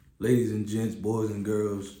Ladies and gents, boys and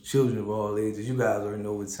girls, children of all ages, you guys already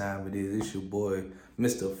know what time it is. It's your boy,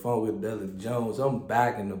 Mr. Funkadelic Jones. I'm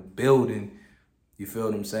back in the building. You feel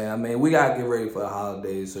what I'm saying? I mean, we gotta get ready for the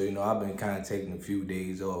holidays, so I've been kind of taking a few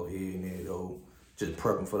days off here and there, though. Just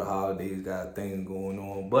prepping for the holidays, got things going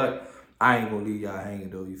on. But I ain't gonna leave y'all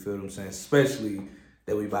hanging, though. You feel what I'm saying? Especially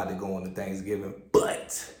that we about to go into Thanksgiving.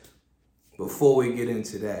 But before we get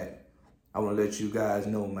into that, I want to let you guys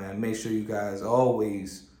know, man, make sure you guys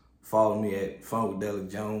always follow me at Funkadelic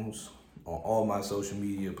Jones on all my social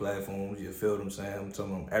media platforms. You feel what I'm saying? I'm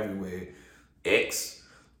telling them everywhere. X,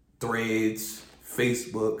 Threads,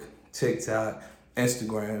 Facebook, TikTok,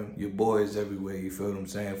 Instagram. Your boys everywhere. You feel what I'm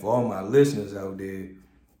saying? For all my listeners out there,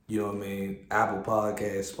 you know what I mean? Apple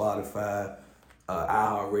Podcasts, Spotify,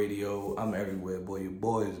 iHeartRadio. I'm everywhere, boy. Your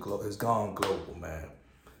boy is gone global, man.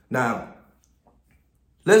 Now,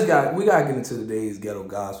 we gotta get into today's ghetto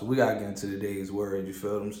gospel. We gotta get into today's word. You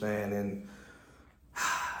feel what I'm saying? And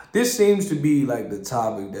this seems to be like the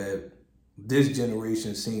topic that this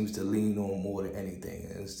generation seems to lean on more than anything.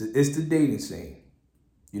 It's the dating scene.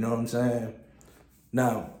 You know what I'm saying?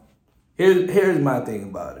 Now, here's my thing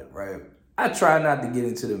about it, right? I try not to get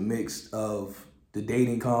into the mix of the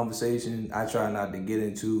dating conversation. I try not to get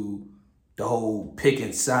into the whole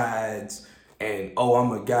picking sides and,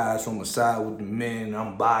 I'm a guy, so I'm a side with the men.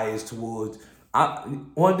 I'm biased towards.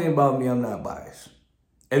 One thing about me, I'm not biased.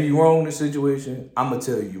 If you're wrong in the situation, I'm going to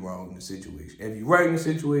tell you you're wrong in the situation. If you're right in the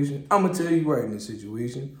situation, I'm going to tell you you're right in the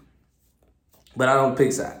situation. But I don't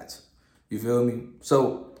pick sides. You feel me?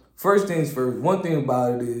 So, first things first, one thing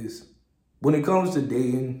about it is, when it comes to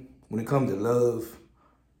dating, when it comes to love,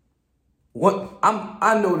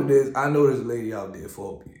 I know there's a lady out there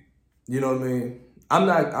for me. You know what I mean?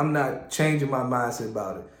 I'm not changing my mindset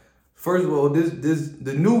about it. First of all,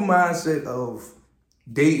 the new mindset of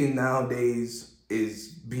dating nowadays is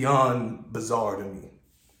beyond bizarre to me.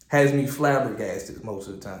 Has me flabbergasted most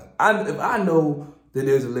of the time. If I know that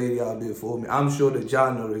there's a lady out there for me, I'm sure that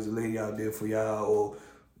y'all know there's a lady out there for y'all, or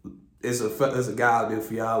it's a guy out there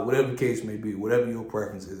for y'all, whatever the case may be, whatever your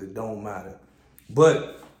preference is, it don't matter.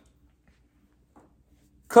 But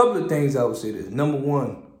couple of things I would say this. Number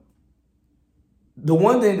one, the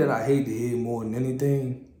one thing that I hate to hear more than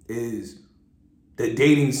anything is the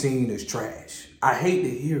dating scene is trash. I hate to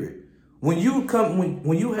hear it. When you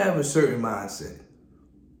have a certain mindset,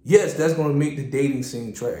 yes, that's going to make the dating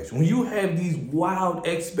scene trash. When you have these wild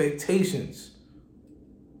expectations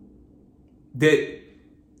that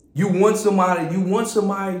you want somebody to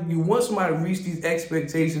reach these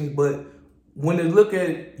expectations, but when you look at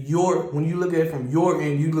it from your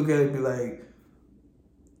end, you look at it and be like,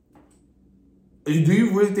 do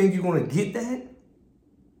you really think you're gonna get that?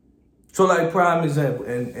 So, like, prime example,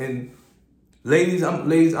 and ladies, I'm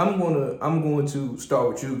going to start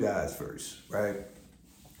with you guys first, right?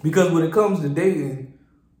 Because when it comes to dating,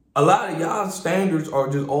 a lot of y'all standards are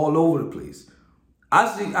just all over the place.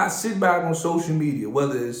 I sit back on social media,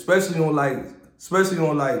 especially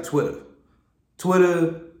on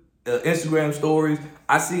Twitter, Instagram stories.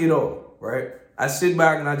 I see it all, right? I sit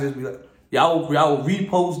back and I just be like, y'all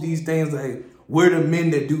repost these things like, we're the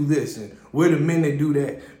men that do this and we're the men that do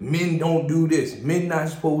that. Men don't do this. Men not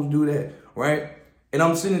supposed to do that, right? And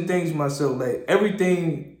I'm sending things to myself, like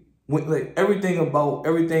everything,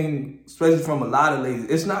 especially from a lot of ladies.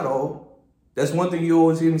 It's not all. That's one thing you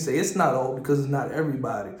always hear me say. It's not all, because it's not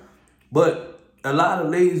everybody. But a lot of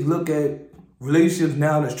ladies look at relationships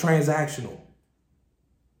now as transactional.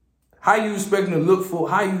 How you expecting to look for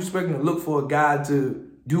a guy to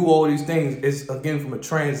do all these things? It's, again, from a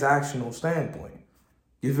transactional standpoint.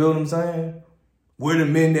 You feel what I'm saying? We're the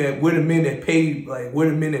men that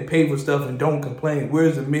pay for stuff and don't complain.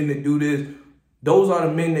 Where's the men that do this? Those are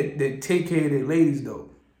the men that take care of their ladies,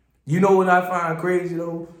 though. You know what I find crazy,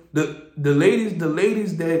 though? The ladies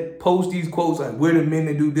that post these quotes like, we're the men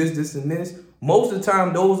that do this, this, and this, most of the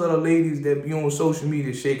time those are the ladies that be on social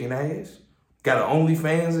media shaking ass. Got an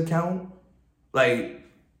OnlyFans account. They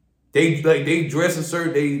dress a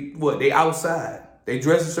certain, they outside. They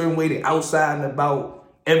dress a certain way, they outside and about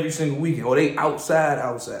every single weekend. Or they outside.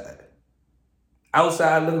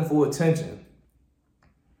 Outside looking for attention.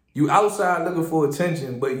 You outside looking for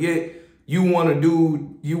attention, but yet you want a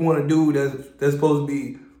dude that's supposed to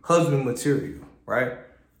be husband material, right?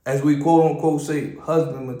 As we quote unquote say,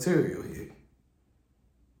 husband material here.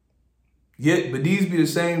 Yet, but these be the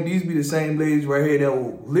same ladies right here that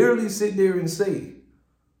will literally sit there and say,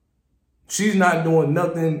 she's not doing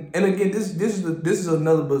nothing. And again, this is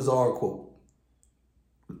another bizarre quote.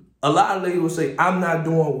 A lot of ladies will say, I'm not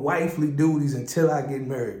doing wifely duties until I get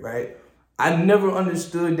married, right? I never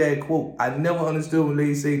understood that quote. I never understood when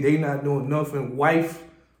they say they not doing nothing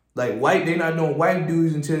they not doing wife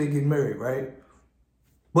duties until they get married, right?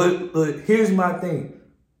 But here's my thing.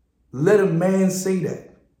 Let a man say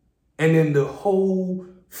that. And then the whole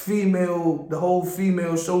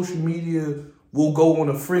female social media will go on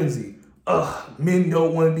a frenzy. Men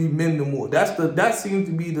don't want to be men no more. That seems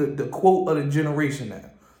to be the quote of the generation now.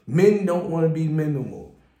 Men don't want to be men no more.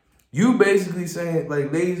 You basically saying,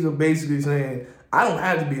 like, ladies are basically saying, I don't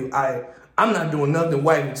have to be, I'm not doing nothing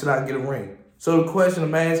wife until I get a ring. So the question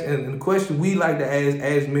I'm asking, and the question we like to ask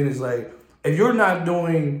as men is like, if you're not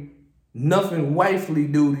doing nothing wifely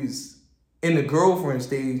duties in the girlfriend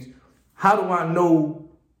stage, how do I know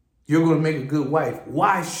you're going to make a good wife?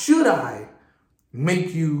 Why should I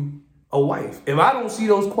make you a wife? If I don't see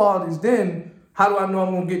those qualities then, how do I know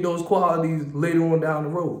I'm going to get those qualities later on down the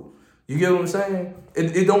road? You get what I'm saying?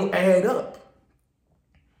 It don't add up.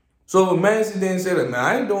 So if a man sit there and say, man,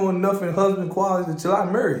 I ain't doing nothing husband qualities until I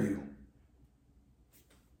marry you.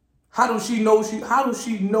 How does she know that? How does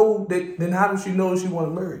she know she want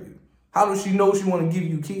to marry you? How does she know she want to give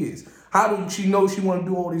you kids? How does she know she want to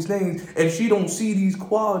do all these things if she don't see these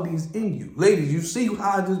qualities in you? Ladies, you see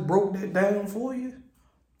how I just broke that down for you?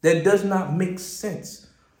 That does not make sense.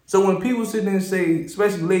 So when people sit there and say,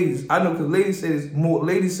 especially ladies, I know because ladies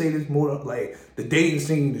say this more like the dating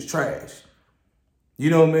scene is trash. You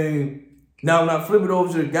know what I mean? Now when I flip it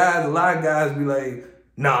over to the guys, a lot of guys be like,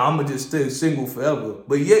 nah, I'm gonna just stay single forever.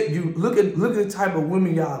 But yet you look at the type of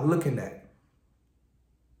women y'all looking at.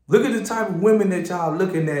 Look at the type of women that y'all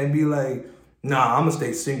looking at and be like, nah, I'm gonna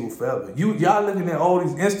stay single forever. Y'all looking at all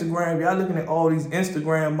these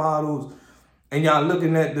Instagram models, and y'all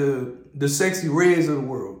looking at the sexy reds of the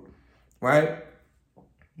world, right?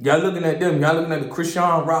 Y'all looking at them. Y'all looking at the Christian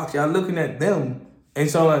Rocks. Y'all looking at them, and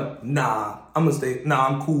so like, nah, I'm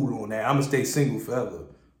cool on that. I'm gonna stay single forever.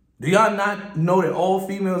 Do y'all not know that all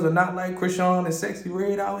females are not like Christian and Sexy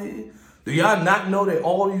Red out here? Do y'all not know that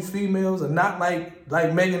all these females are not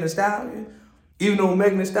like Megan Thee Stallion? Even though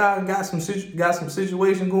Megan Thee Stallion got some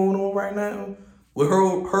situation going on right now with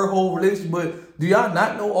her whole relationship, but do y'all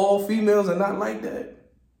not know all females are not like that?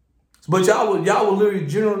 But y'all would literally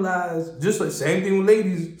generalize, just like same thing with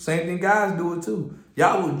ladies, same thing guys do it too.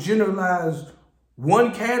 Y'all would generalize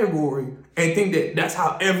one category and think that that's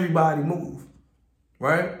how everybody move,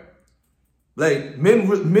 right? Like men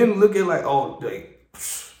look at like, oh,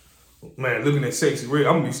 man, looking at Sexy Red,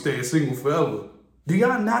 I'm gonna be staying single forever. Do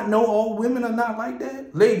y'all not know all women are not like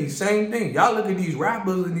that? Ladies, same thing. Y'all look at these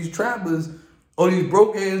rappers and these trappers or these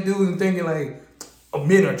broke ass dudes and thinking like, oh,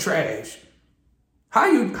 men are trash.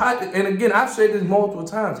 And again, I've said this multiple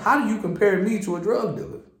times. How do you compare me to a drug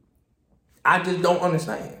dealer? I just don't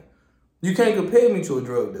understand. You can't compare me to a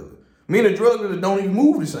drug dealer. Me and a drug dealer don't even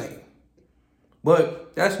move the same.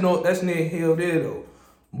 But that's near hell there though.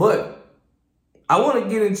 But I want to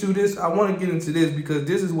get into this. Because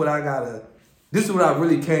this is what I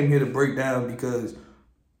really came here to break down, because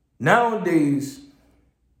nowadays,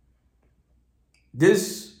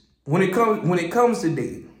 when it comes to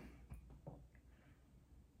dating,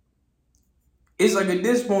 it's like at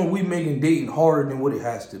this point we making dating harder than what it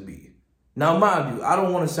has to be. Now, mind you, I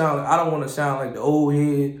don't want to sound like the old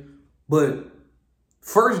head, but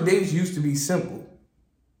first dates used to be simple.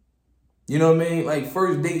 You know what I mean? Like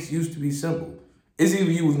first dates used to be simple. It's either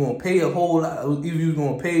you was gonna pay a whole lot, either you was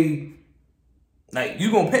gonna pay, like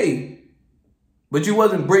you gonna pay, but you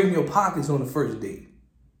wasn't breaking your pockets on the first date.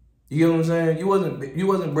 You get what I'm saying? You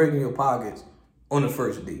wasn't breaking your pockets on the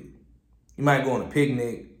first date. You might go on a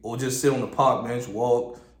picnic or just sit on the park bench,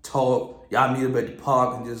 walk, talk. Y'all meet up at the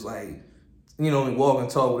park and just like, walk and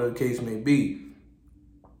talk, whatever the case may be.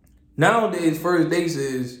 Nowadays, first dates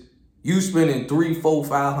is you spending $300, $400,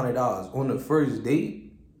 $500 on the first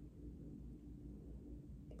date.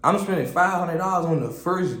 I'm spending $500 on the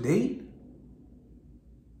first date?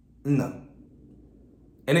 No.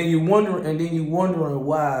 And then you wondering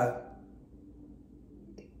why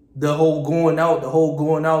the whole going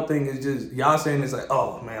out thing is just, y'all saying it's like,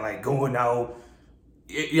 oh man, like going out.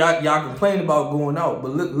 Y'all complain about going out,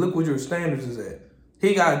 but look what your standards is at.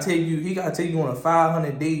 He gotta take you on a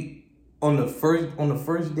 500 date on the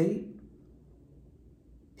first date.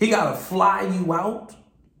 He gotta fly you out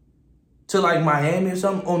to like Miami or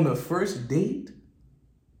something on the first date.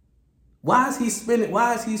 Why is he spending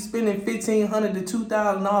 $1,500 to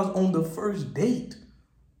 $2,000 on the first date?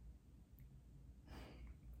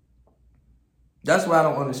 That's what I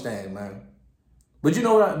don't understand, man. But you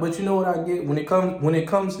know what I get when it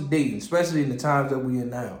comes to dating, especially in the times that we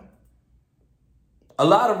in now. A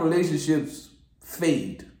lot of relationships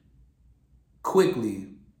fade quickly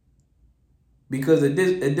Because at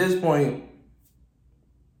this point,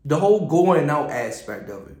 the whole going out aspect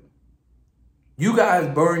of it, you guys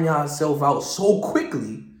burn yourself out so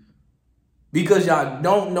quickly because y'all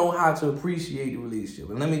don't know how to appreciate the relationship.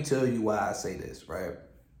 And let me tell you why I say this, right?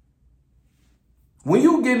 When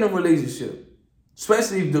you get in a relationship,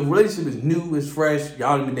 especially if the relationship is new, it's fresh,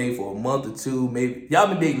 y'all been dating for a month or two, maybe y'all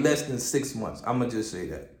been dating less than 6 months. I'm gonna just say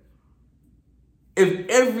that. If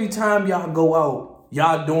every time y'all go out,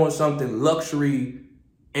 y'all doing something luxury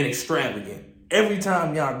and extravagant, every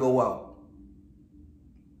time y'all go out,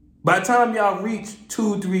 by the time y'all reach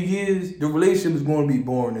 2-3 years, the relationship is going to be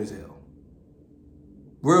boring as hell.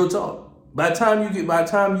 Real talk. By the time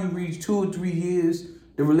you reach 2 or 3 years,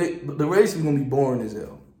 the relationship is going to be boring as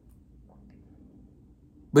hell.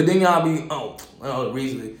 But then y'all be,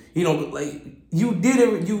 recently, like you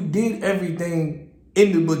did everything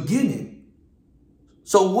in the beginning.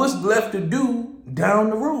 So what's left to do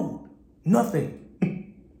down the road? Nothing.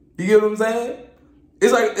 You get what I'm saying?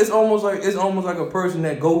 It's almost like a person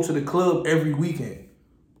that go to the club every weekend.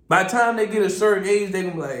 By the time they get a certain age, they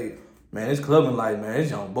gonna be like, man, this clubbing life, man,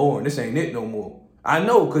 it's young boring. This ain't it no more. I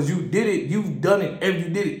know, cause you did it. You did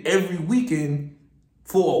it every weekend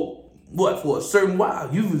for a certain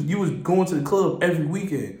while. You was going to the club every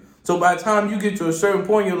weekend. So by the time you get to a certain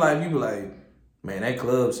point in your life, you be like, man, that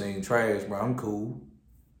club scene trash, bro. I'm cool.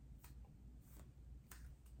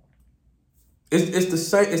 It's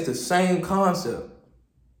the same concept.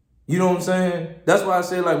 You know what I'm saying? That's why I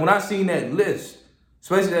say, like, when I seen that list,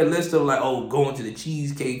 especially that list of, like, going to the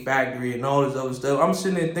Cheesecake Factory and all this other stuff, I'm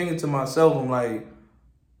sitting there thinking to myself, I'm like,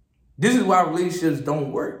 this is why relationships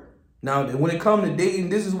don't work. Now, when it comes to dating,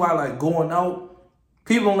 this is why, like, going out,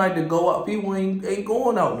 people don't like to go out. People ain't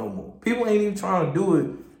going out no more. People ain't even trying to do it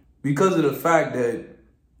because of the fact that,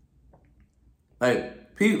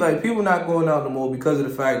 people not going out no more because of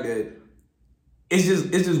the fact that it's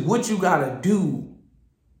just what you gotta do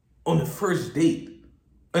on the first date,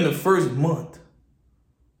 in the first month.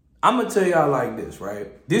 I'm gonna tell y'all like this,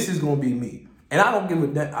 right? This is gonna be me. And I don't give a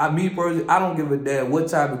damn, me personally, I don't give a damn what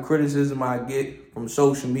type of criticism I get from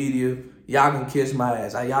social media. Y'all can kiss my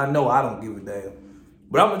ass. Y'all know I don't give a damn.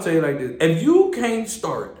 But I'm gonna tell you like this. If you can't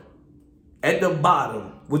start at the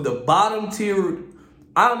bottom, with the bottom tier,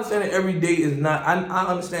 I understand that every date is not, I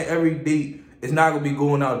understand every date is not gonna be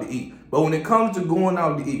going out to eat. But when it comes to going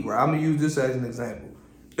out to eat, right, I'm gonna use this as an example.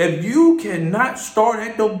 If you cannot start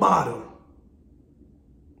at the bottom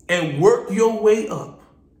and work your way up,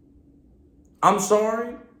 I'm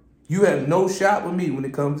sorry, you have no shot with me when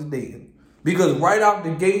it comes to dating. Because right out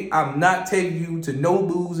the gate, I'm not taking you to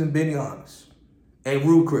Nobu's and Benihana's and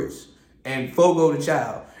Ruth Chris and Fogo the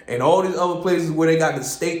Child and all these other places where they got the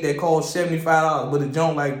steak that costs $75, but a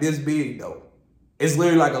joint like this big though. It's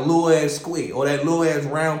literally like a little ass squid or that little ass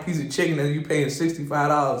round piece of chicken that you paying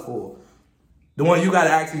 $65 for. The one you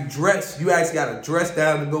gotta actually dress. You actually gotta dress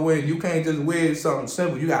down to go in. You can't just wear something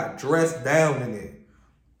simple. You gotta dress down in it.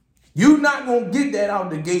 You're not gonna get that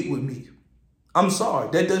out the gate with me. I'm sorry.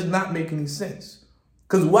 That does not make any sense.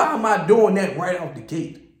 Cause why am I doing that right out the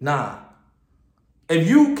gate? Nah. If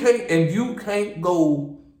you can't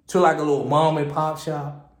go to like a little mom and pop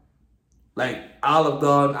shop, like Olive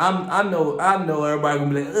Garden, I know everybody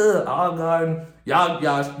gonna be like, Olive Garden,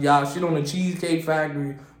 y'all shit on the Cheesecake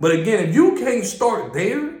Factory. But again, if you can't start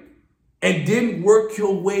there and then work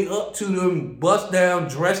your way up to them bust down,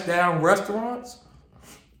 dress down restaurants,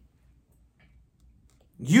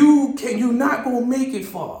 you're not gonna make it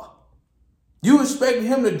far. You expect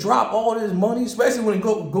him to drop all this money, especially when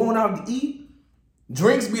going out to eat.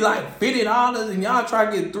 Drinks be like $50 and y'all try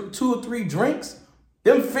to get 2 or 3 drinks.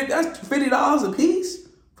 That's $50 a piece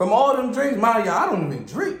from all them drinks. Mind y'all, I don't even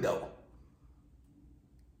drink though.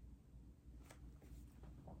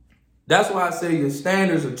 That's why I say your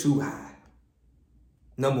standards are too high.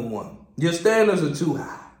 Number one, your standards are too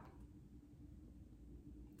high.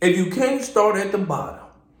 If you can't start at the bottom,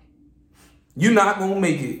 you're not gonna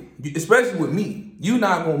make it. Especially with me, you're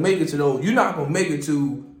not gonna make it to those. You're not gonna make it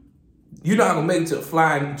to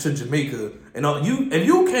flying to Jamaica and all. If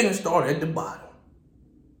you can't start at the bottom.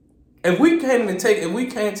 If we can't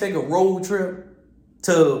take a road trip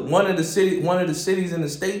to one of the cities in the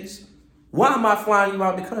States, why am I flying you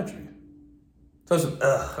out the country? So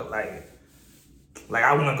I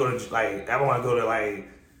want to go to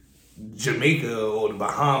Jamaica or the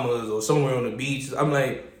Bahamas or somewhere on the beach. I'm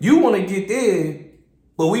like, you want to get there,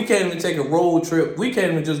 but we can't even take a road trip. We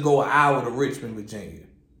can't even just go an hour to Richmond, Virginia,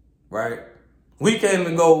 right? We can't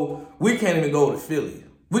even go to Philly.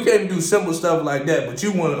 We can't even do simple stuff like that, but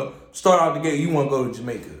you want to start out the gate, you want to go to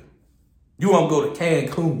Jamaica. You want to go to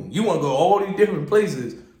Cancun. You want to go all these different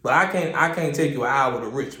places But I can't take you an hour to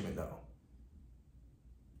Richmond though.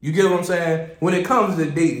 You get what I'm saying? When it comes to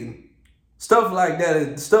dating, stuff like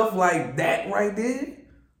that right there,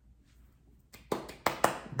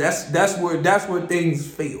 that's where things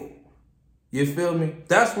fail. You feel me?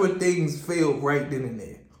 That's where things fail right then and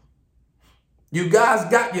there. You got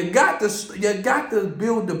to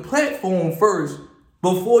build the platform first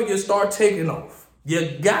before you start taking off.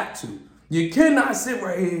 You got to. You cannot sit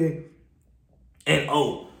right here and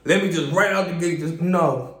let me just right out the gate.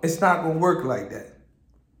 No, it's not gonna work like that.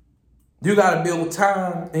 You gotta build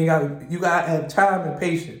time, and you gotta have time and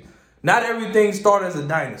patience. Not everything starts as a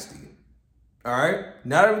dynasty. All right,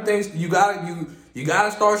 not everything. You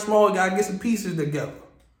gotta start small. You gotta get some pieces together.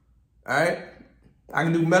 All right, I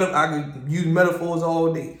can use metaphors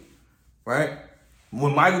all day. Right,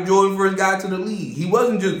 when Michael Jordan first got to the league, he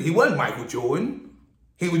wasn't Michael Jordan.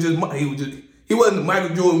 He wasn't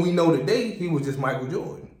Michael Jordan we know today. He was just Michael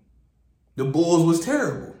Jordan. The Bulls was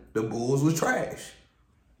terrible. The Bulls was trash.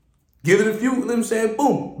 Give it a few, let me say,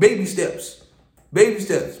 boom, baby steps. Baby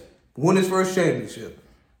steps. Win his first championship.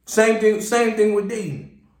 Same thing with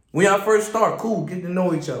dating. When y'all first start, cool, get to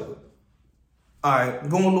know each other. All right,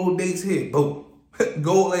 go on little dates here, boom.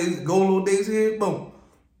 go on little dates here, boom.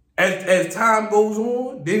 As time goes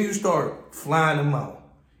on, then you start flying them out.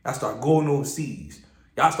 Y'all start going overseas.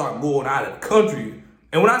 Y'all start going out of the country.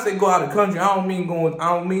 And when I say go out of the country, I don't mean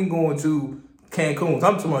going to Cancun.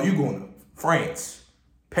 I'm talking about you going to France,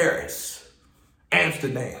 Paris,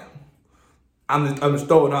 Amsterdam. I'm just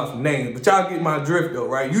throwing out some names, but y'all get my drift though,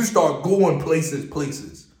 right? You start going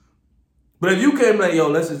places. But if you can't be like, yo,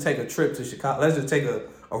 let's just take a trip to Chicago. Let's just take a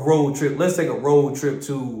road trip. Let's take a road trip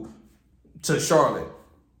to Charlotte.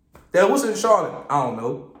 That was in Charlotte. I don't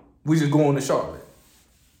know. We just going to Charlotte,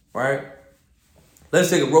 right? Let's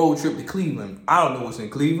take a road trip to Cleveland. I don't know what's in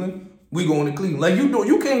Cleveland. We going to Cleveland. Like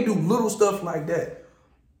you can't do little stuff like that.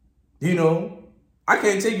 You know, I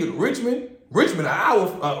can't take you to Richmond. Richmond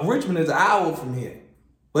is an hour from here.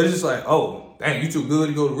 But it's just like, oh, dang, you too good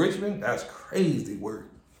to go to Richmond? That's crazy work.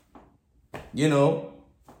 You know?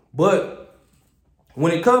 But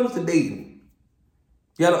when it comes to dating,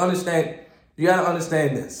 you gotta understand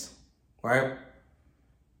this, right?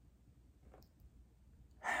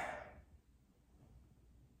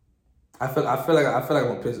 I feel like I'm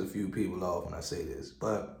gonna piss a few people off when I say this,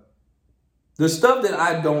 but the stuff that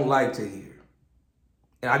I don't like to hear,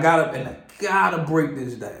 and I gotta break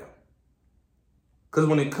this down. Because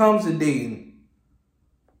when it comes to dating,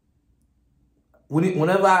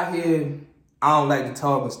 whenever I hear I don't like the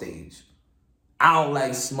talking stage, I don't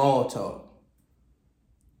like small talk.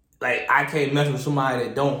 Like, I can't mess with somebody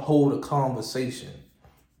that don't hold a conversation.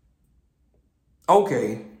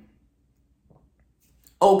 Okay,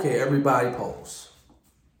 everybody pause.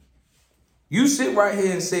 You sit right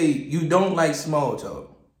here and say you don't like small talk.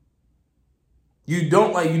 You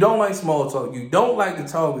don't like small talk. You don't like the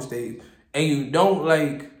talking stage, and you don't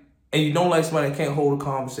like somebody that can't hold a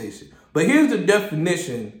conversation. But here's the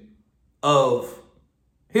definition of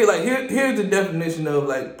here's the definition of,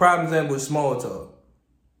 like, prime example with small talk.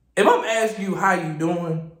 If I'm asking you how you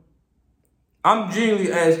doing, I'm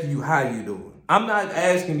genuinely asking you how you doing. I'm not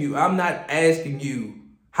asking you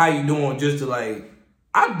how you doing just to, like,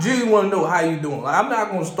 I genuinely want to know how you doing. Like, I'm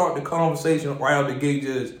not gonna start the conversation right out the gate.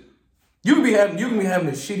 Just you can be having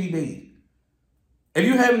a shitty day. If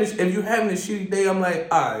you having a shitty day, I'm like,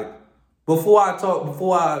 all right. Before I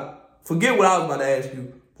forget what I was about to ask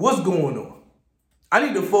you, what's going on? I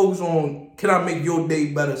need to focus on, can I make your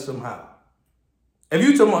day better somehow? If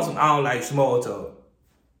you talking about some, I don't like small talk.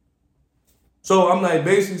 So I'm like,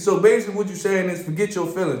 basically what you're saying is forget your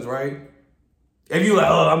feelings, right? If you like,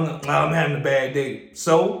 oh, I'm having a bad day.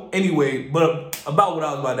 So anyway, but about what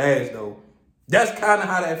I was about to ask though, that's kind of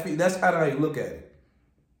how that feels. That's kind of how you look at it.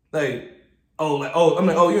 Like, you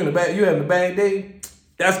having a bad day?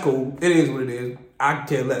 That's cool. It is what it is. I can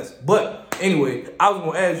care less. But anyway, I was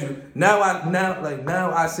gonna ask you. Now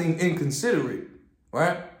I seem inconsiderate,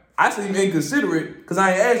 right? I seem inconsiderate because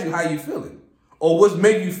I ain't asked you how you feeling or what's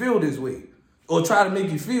making you feel this way or try to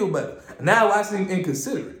make you feel better. Now I seem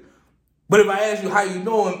inconsiderate. But if I ask you how you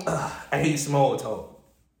doing, I hate small talk.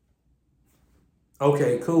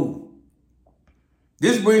 Okay, cool.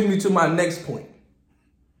 This brings me to my next point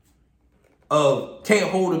of can't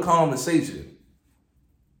hold a conversation.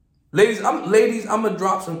 Ladies, I'm gonna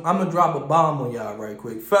drop a bomb on y'all right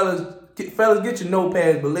quick. Fellas, get your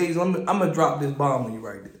notepads, but ladies, I'm gonna drop this bomb on you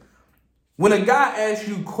right there. When a guy asks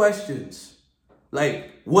you questions like,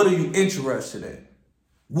 what are you interested in?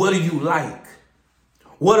 What do you like?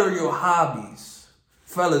 What are your hobbies?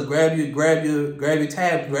 Fellas, grab your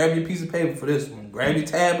tab, grab your piece of paper for this one. Grab your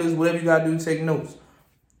tablets, whatever you gotta do to take notes.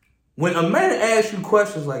 When a man asks you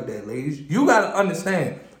questions like that, ladies, you gotta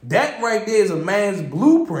understand that right there is a man's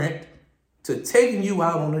blueprint to taking you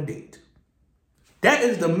out on a date. That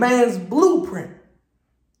is the man's blueprint.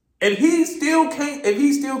 If he still can't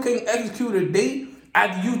execute a date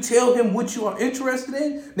after you tell him what you are interested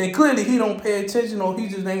in, then clearly he don't pay attention or he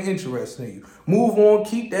just ain't interested in you. Move on,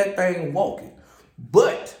 keep that thing walking.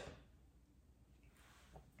 But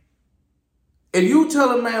if you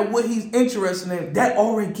tell a man what he's interested in, that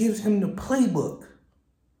already gives him the playbook.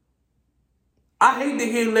 I hate to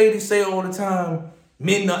hear ladies say all the time,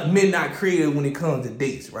 men not creative when it comes to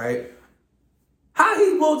dates, right? How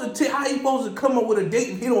he supposed to come up with a date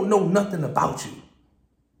if he don't know nothing about you?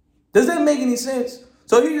 Does that make any sense?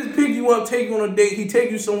 So he just pick you up, take you on a date, he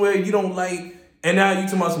take you somewhere you don't like, and now you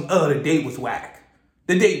talking about the date was whack.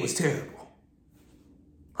 The date was terrible.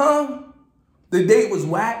 Huh? The date was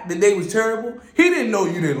whack? The date was terrible? He didn't know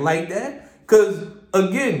you didn't like that. Because,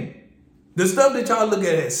 again, the stuff that y'all look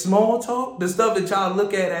at as small talk, the stuff that y'all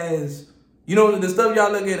look at as, the stuff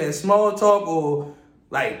y'all look at as small talk or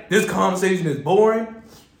like this conversation is boring.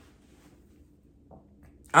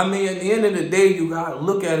 I mean, at the end of the day, you gotta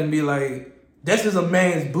look at it and be like, this is a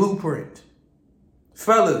man's blueprint.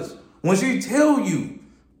 Fellas, when she tell you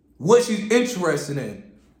what she's interested in,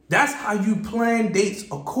 that's how you plan dates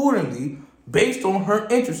accordingly based on her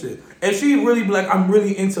interests. If she really be like, I'm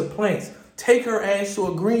really into plants, take her ass to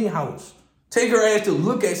a greenhouse. Take her ass to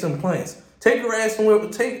look at some plants. Take her ass somewhere.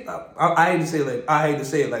 I hate to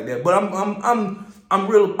say it like that, but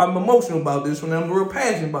I'm emotional about this one. I'm real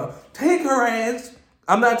passionate about it. Take her ass.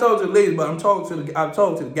 I'm not talking to the ladies, but I'm talking to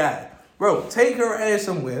the guy. Bro, take her ass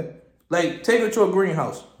somewhere. Like, take her to a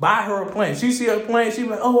greenhouse. Buy her a plant. She see a plant. She be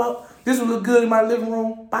like, oh, this would look good in my living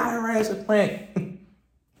room. Buy her ass a plant.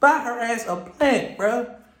 Buy her ass a plant,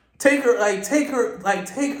 bro. Take her ass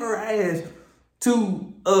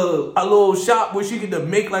to a little shop where she could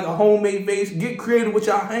make like a homemade vase. Get creative with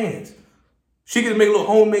your hands. She could make a little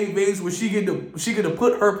homemade vase where she could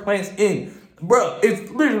put her plants in. Bro,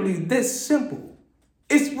 it's literally this simple.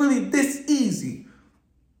 It's really this easy.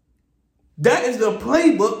 That is the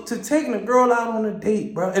playbook to taking a girl out on a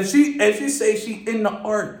date, bro. If she say she in the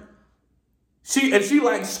art, if she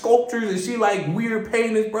like sculptures and she like weird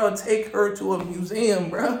paintings, bro, take her to a museum,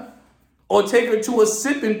 bro. Or take her to a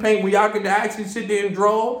sipping paint where y'all could actually sit there and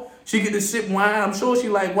draw. She get to sip wine. I'm sure she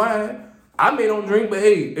like wine. I may don't drink, but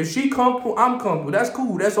hey, if she comfortable, I'm comfortable. That's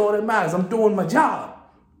cool. That's all that matters. I'm doing my job.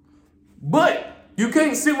 But you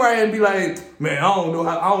can't sit right here and be like, man, I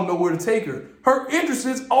don't know where to take her. Her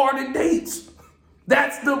interests are the dates.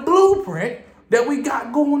 That's the blueprint that we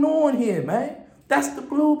got going on here, man. That's the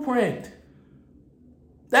blueprint.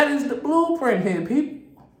 That is the blueprint here, people.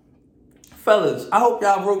 Fellas, I hope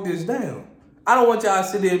y'all wrote this down. I don't want y'all to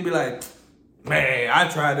sit there and be like, man, I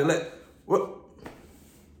tried to what?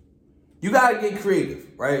 You gotta get creative,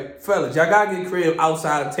 right? Fellas, y'all gotta get creative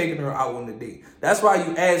outside of taking her out on the date. That's why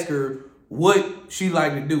you ask her what she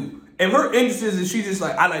like to do. If her interest is she just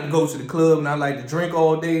like, I like to go to the club and I like to drink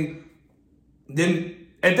all day, then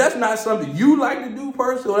if that's not something you like to do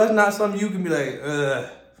personally, or that's not something you can be like,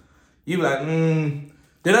 you be like,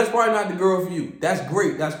 then that's probably not the girl for you. That's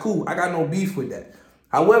great. That's cool. I got no beef with that.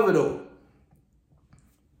 However, though,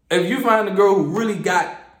 if you find a girl who really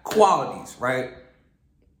got qualities, right?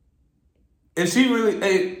 And she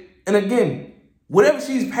really, and again, whatever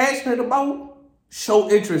she's passionate about, show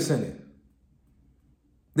interest in it.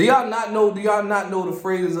 Do y'all not know the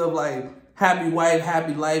phrases of like happy wife,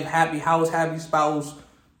 happy life, happy house, happy spouse?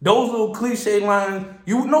 Those little cliche lines,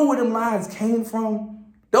 you know where them lines came from?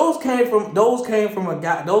 Those came from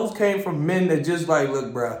men that just like,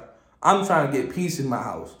 look, bro, I'm trying to get peace in my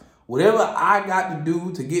house. Whatever I got to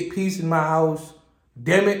do to get peace in my house,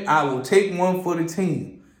 damn it, I will take one for the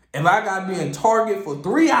team. If I got to be in Target for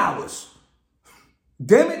 3 hours,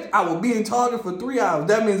 damn it, I will be in Target for 3 hours.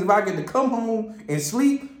 That means if I get to come home and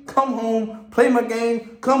sleep, come home, play my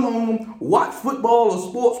game, come home, watch football or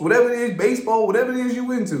sports, whatever it is, baseball, whatever it is you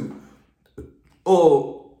into.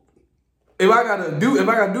 Or if I gotta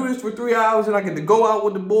do this for 3 hours and I get to go out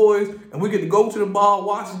with the boys and we get to go to the bar,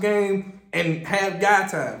 watch the game, and have guy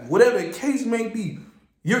time, whatever the case may be,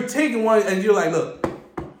 you're taking one and you're like, look,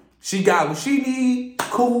 she got what she need,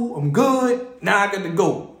 cool, I'm good, now I got to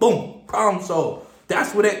go. Boom, problem solved.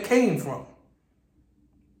 That's where that came from.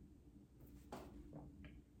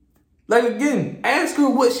 Like, again, ask her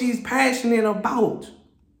what she's passionate about.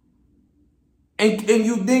 And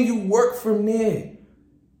you work from there.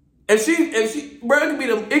 If she, bro, it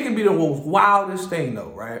can be the most wildest thing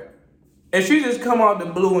though, right? And she just come out the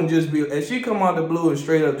blue and just be, and she come out the blue and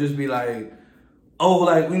straight up just be like, oh,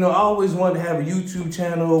 like, you know, I always wanted to have a YouTube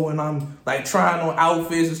channel when I'm like trying on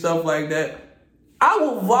outfits and stuff like that. I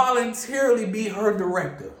will voluntarily be her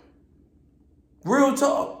director. Real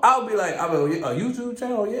talk. I'll be like, a YouTube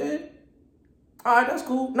channel, yeah? All right, that's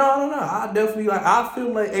cool. No. I definitely like, I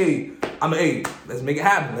feel like, hey, let's make it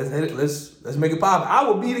happen. Let's make it pop. I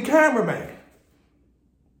will be the cameraman.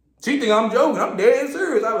 She think I'm joking. I'm dead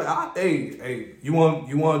serious. I'm like, hey, you want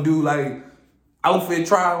to do like outfit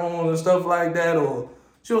try-ons and stuff like that? Or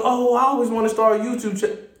she'll, I always want to start a YouTube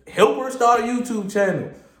channel. Help her start a YouTube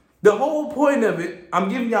channel. The whole point of it, I'm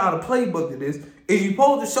giving y'all the playbook to this, is you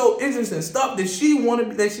supposed to show interest in stuff that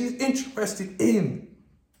that she's interested in.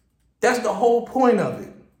 That's the whole point of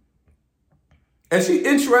it. If she's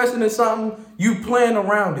interested in something, you plan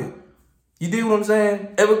around it. You dig what I'm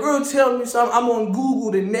saying? If a girl tells me something, I'm on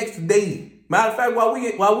Google the next day. Matter of fact, while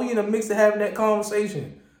we in the mix of having that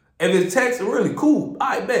conversation, if it's text, really cool.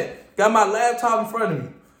 I bet. Got my laptop in front of me.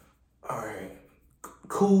 All right.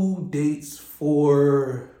 Cool dates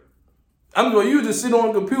for. You just sit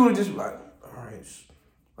on the computer, just like, all right,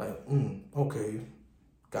 like, okay.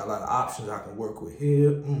 Got a lot of options I can work with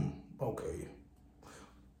here. Okay.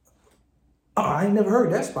 Oh, I ain't never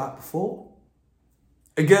heard that spot before.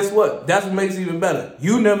 And guess what? That's what makes it even better.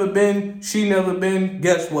 You never been, she never been.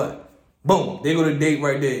 Guess what? Boom. They go to date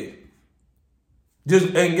right there. Just,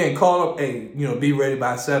 and again, call up, hey, be ready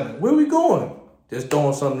by 7. Where we going? Just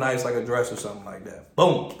throwing something nice like a dress or something like that.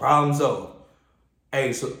 Boom. Problem solved.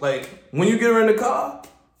 Hey, so like, when you get her in the car,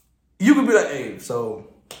 you could be like, hey, so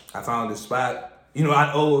I found this spot. You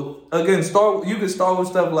can start with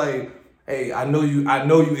stuff like, hey, I know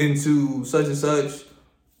you into such and such.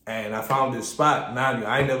 And I found this spot. Now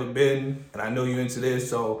I ain't never been, and I know you into this,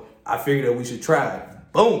 so I figured that we should try it.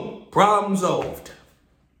 Boom. Problem solved.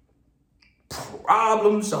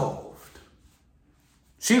 Problem solved.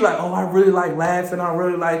 She like, oh, I really like laughing. I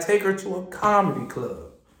really like, take her to a comedy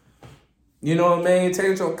club. You know what I mean? Take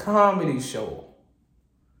her to a comedy show.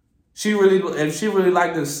 If she really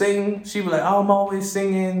like to sing, she be like, oh, I'm always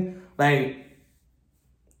singing. Like,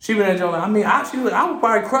 she be that joke like, I would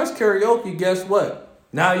probably crush karaoke. Guess what?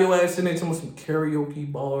 Now your ass sitting there to some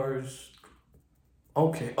karaoke bars.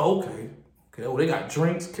 Okay. Oh, they got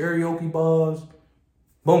drinks, karaoke bars.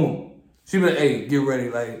 Boom. She be like, hey, get ready.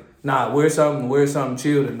 Like, nah, wear something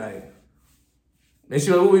chill tonight. And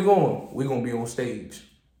she like, where we going? We gonna be on stage.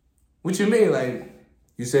 What you mean? Like,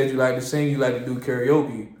 you said you like to sing, you like to do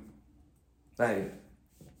karaoke. Like,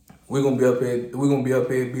 we're gonna be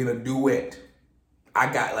up here being a duet.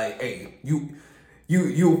 I got like, hey, you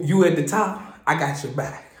at the top. I got your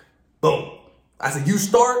back. Boom. I said, you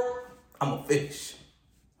start, I'm going to finish.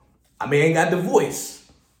 Ain't got the voice,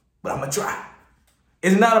 but I'm going to try.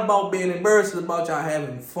 It's not about being embarrassed. It's about y'all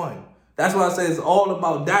having fun. That's why I say it's all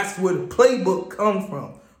about, that's where the playbook comes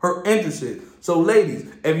from. Her interested. So ladies,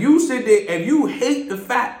 if you sit there, if you hate the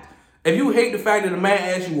fact that a man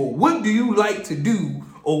asks you, well, what do you like to do?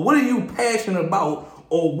 Or what are you passionate about?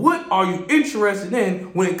 Or what are you interested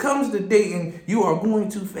in? When it comes to dating, you are going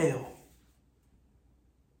to fail.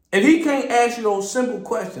 If he can't ask you those simple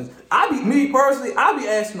questions, I be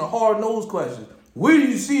asking the hard-nosed questions. Where do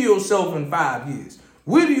you see yourself in 5 years?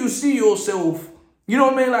 Where do you see yourself? You know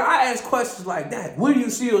what I mean? Like, I ask questions like that. Where do you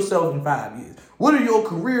see yourself in 5 years? What are your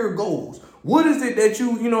career goals? What is it that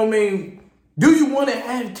you know what I mean? Do you want to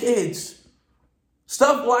have kids?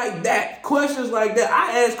 Stuff like that. Questions like that.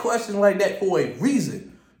 I ask questions like that for a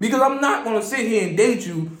reason. Because I'm not going to sit here and date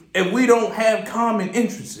you if we don't have common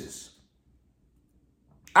interests.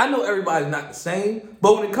 I know everybody's not the same,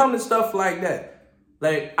 but when it comes to stuff like that,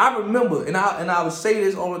 like I remember, and I would say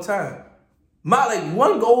this all the time, my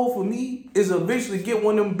one goal for me is to eventually get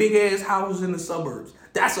one of them big ass houses in the suburbs.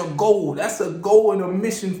 That's a goal. That's a goal and a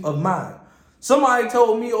mission of mine. Somebody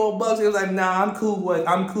told me, old Bucks, it was like, nah, I'm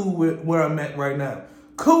cool with where I'm at right now.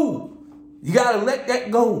 Cool. You gotta let that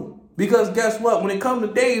go. Because guess what? When it comes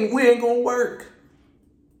to dating, we ain't gonna work.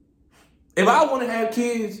 If I want to have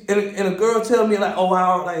kids and a girl tell me like, oh,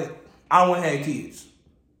 I want to have kids.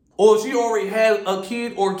 Or she already had a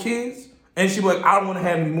kid or kids and she be like, I don't want to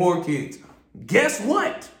have any more kids. Guess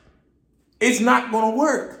what? It's not going to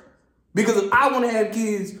work. Because if I want to have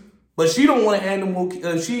kids, but she don't want to have no more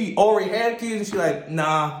kids, she already had kids and she like,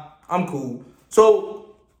 nah, I'm cool.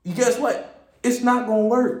 So guess what? It's not going to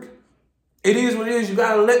work. It is what it is. You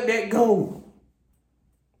got to let that go.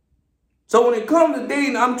 So when it comes to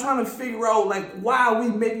dating, I'm trying to figure out why are we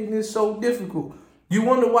making this so difficult? You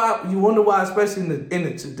wonder why, especially in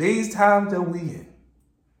the today's times that we in.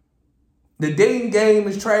 The dating game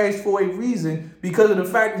is trash for a reason because of the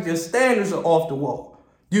fact that your standards are off the wall.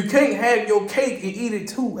 You can't have your cake and eat it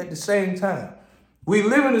too at the same time. We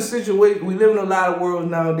live in a situation, we live in a lot of worlds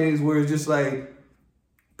nowadays where it's just like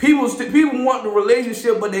people want the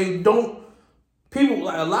relationship, but they don't.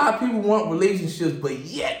 A lot of people want relationships, but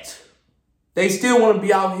yet they still want to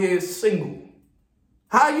be out here single.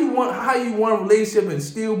 How you want a relationship and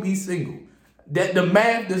still be single? That the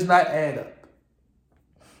math does not add up.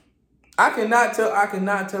 I cannot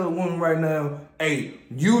tell a woman right now, hey,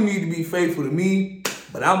 you need to be faithful to me,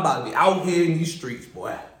 but I'm about to be out here in these streets,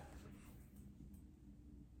 boy.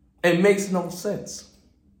 It makes no sense.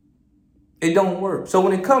 It don't work. So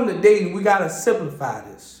when it comes to dating, we gotta simplify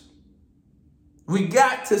this. We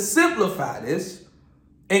got to simplify this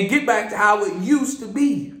and get back to how it used to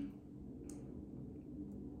be.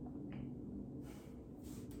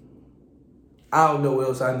 I don't know what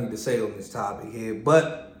else I need to say on this topic here,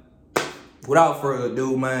 but without further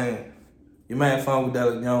ado, man, your man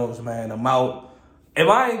Funkadelic Jones, man, I'm out. If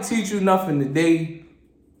I ain't teach you nothing today,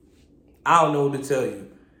 I don't know what to tell you.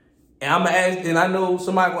 And I'm gonna ask, and I know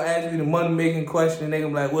somebody gonna ask me the money making question, and they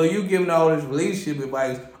gonna be like, well, you giving all this relationship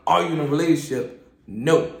advice. Are you in a relationship?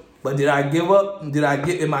 No. But did I give up?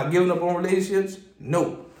 Am I giving up on relationships?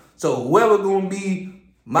 No. So whoever gonna be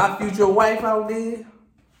my future wife out there,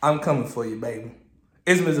 I'm coming for you, baby.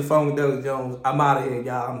 It's Mr. Funkadelic Jones. I'm out of here,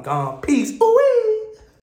 y'all. I'm gone. Peace. Ooh-wee.